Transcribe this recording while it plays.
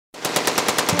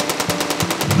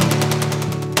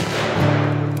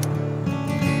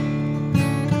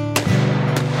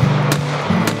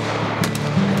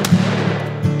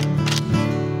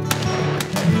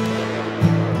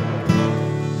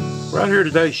Right here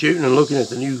today shooting and looking at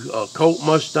the new Colt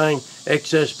Mustang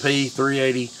XSP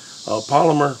 380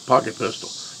 polymer pocket pistol.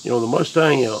 You know, the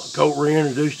Mustang, Colt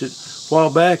reintroduced it a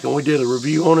while back and we did a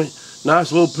review on it.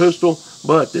 Nice little pistol,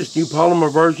 but this new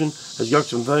polymer version has got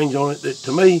some things on it that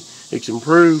to me, it's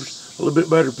improved, a little bit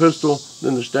better pistol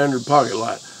than the standard pocket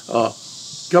light.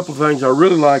 Couple of things I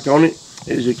really like on it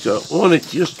is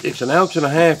it's an ounce and a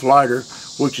half lighter,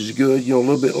 which is good. You know, a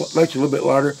little bit makes it a little bit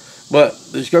lighter, but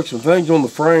it's got some things on the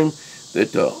frame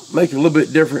that make it a little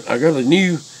bit different. I got a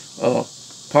new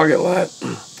pocket light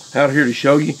out here to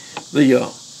show you.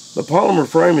 The polymer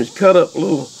frame is cut up a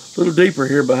little deeper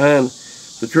here behind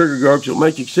the trigger guard, so it'll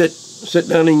make you sit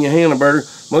down in your hand better,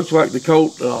 much like the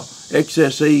Colt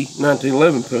XSE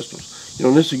 1911 pistols. You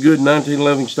know, this is a good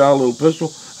 1911 style little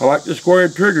pistol. I like the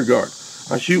squared trigger guard.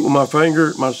 I shoot with my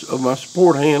finger, my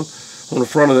support hand on the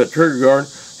front of that trigger guard.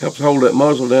 Helps hold that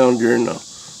muzzle down during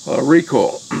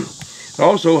recoil. It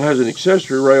also has an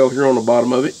accessory rail here on the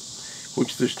bottom of it,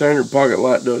 which the standard pocket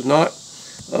light does not.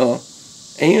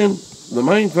 And the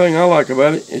main thing I like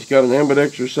about it, it's got an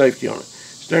ambidextrous safety on it.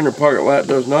 Standard pocket light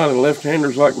does not, and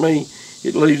left-handers like me,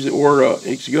 it leaves it where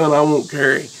it's a gun I won't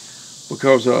carry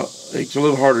because it's a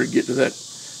little harder to get to that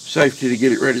safety to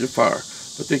get it ready to fire.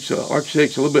 But it's, like I said,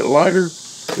 it's a little bit lighter.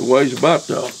 It weighs about,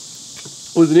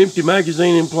 with an empty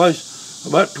magazine in place,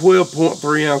 about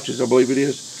 12.3 ounces, I believe it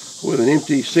is, with an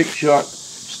empty 6-shot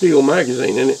steel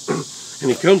magazine in it.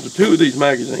 And it comes with 2 of these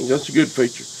magazines. That's a good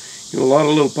feature. You know, a lot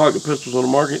of little pocket pistols on the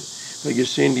market, they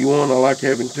just send you one. I like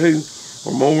having 2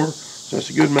 or more. So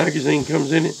that's a good magazine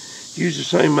comes in it. Use the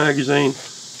same magazine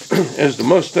as the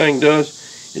Mustang does.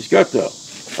 It's got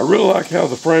I really like how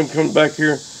the frame comes back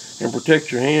here and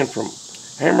protects your hand from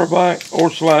hammer bite or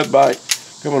slide bite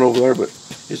coming over there. But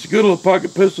it's a good little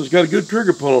pocket pistol. It's got a good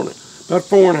trigger pull on it, about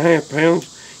 4.5 pounds.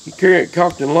 You carry it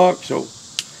cocked and locked, so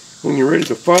when you're ready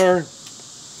to fire,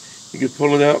 you can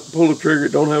pull it out, pull the trigger.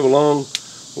 It don't have a long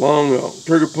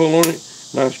trigger pull on it.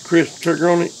 Nice crisp trigger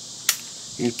on it.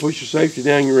 You push the safety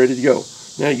down, you're ready to go.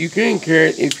 Now you can carry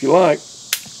it if you like.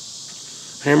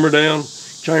 Hammer down,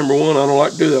 chamber 1. I don't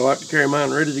like to do that. I like to carry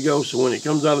mine ready to go, so when it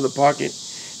comes out of the pocket,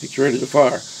 it's ready to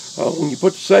fire. When you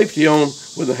put the safety on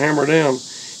with the hammer down,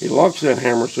 it locks that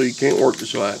hammer so you can't work the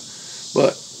slide.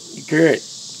 But you carry it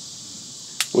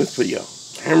with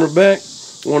the hammer back,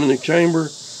 1 in the chamber,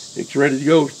 it's ready to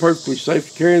go. It's perfectly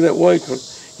safe to carry that way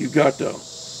because you've got a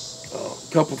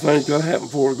couple things got to happen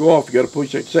before it go off. You got to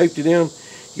push that safety down.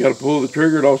 You got to pull the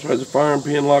trigger. It also has a firing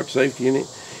pin lock safety in it.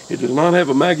 It does not have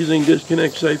a magazine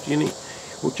disconnect safety in it,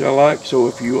 which I like. So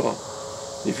if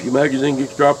your magazine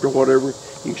gets dropped or whatever,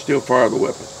 you can still fire the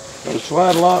weapon. Now the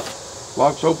slide lock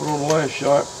locks open on the last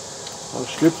shot.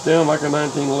 Strips down like a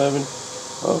 1911.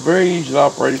 Very easy to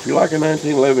operate. If you like a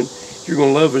 1911, you're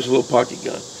gonna love this little pocket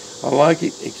gun. I like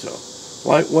it. It's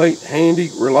lightweight, handy,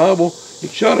 reliable.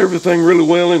 It shot everything really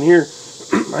well in here.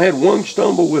 I had one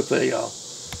stumble with a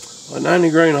 90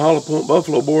 grain hollow point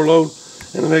buffalo bore load,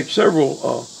 and I had several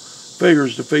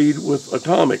figures to feed with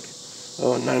atomic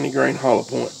 90 grain hollow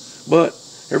point. But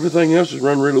everything else has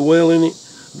run really well in it.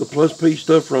 The plus P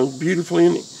stuff runs beautifully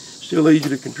in it. Still easy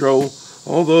to control.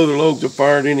 All the other loads have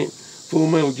fired in it. Full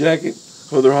metal jacket.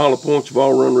 Other hollow points have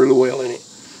all run really well in it.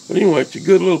 But anyway, it's a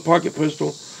good little pocket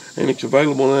pistol, and it's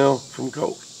available now from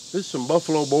Colt. This is some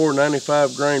buffalo bore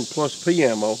 95 grain plus P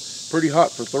ammo. Pretty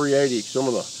hot for 380. It's some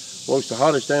of the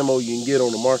hottest ammo you can get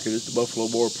on the market is the buffalo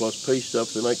bore plus P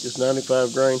stuff. They make this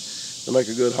 95 grain. They make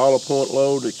a good hollow point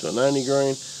load. It's a 90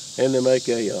 grain, and they make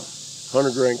a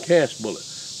 100 grain cast bullet.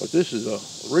 But this is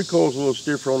recoil's a little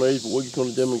stiffer on these, but we're just going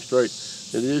to demonstrate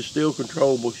that it is still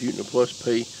controllable shooting a plus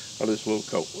P out of this little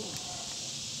Colt.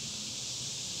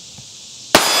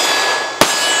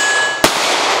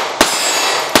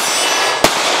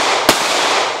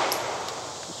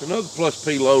 It's another plus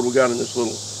P load we got in this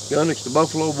little gun. It's the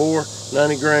buffalo bore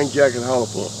 90 grain jacket hollow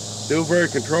point. Still very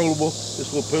controllable.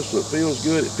 This little pistol, it feels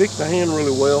good. It fits the hand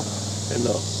really well. And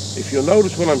if you'll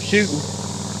notice when I'm shooting,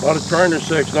 a lot of trainers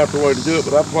say it's not the way to do it,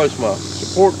 but I place my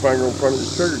support finger in front of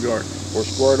this trigger guard or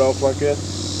square it off like that.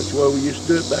 That's the way we used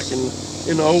to do it back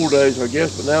in the old days, I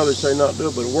guess, but now they say not to do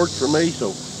it, but it works for me.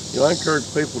 So, you know, I encourage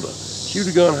people to shoot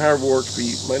a gun however works for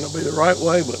you. It may not be the right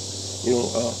way, but, you know,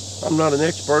 I'm not an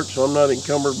expert, so I'm not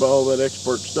encumbered by all that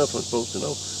expert stuff I'm supposed to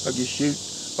know. I just shoot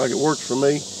like it works for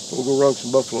me. We'll go run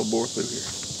some buffalo bore through here.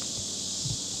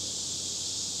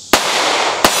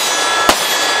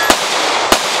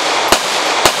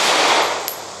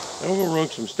 Now we're going to run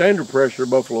some standard pressure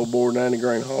buffalo bore 90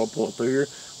 grain hollow point through here.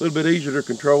 A little bit easier to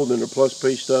control than the plus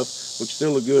P stuff, but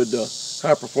still a good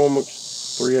high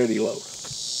performance 380 load.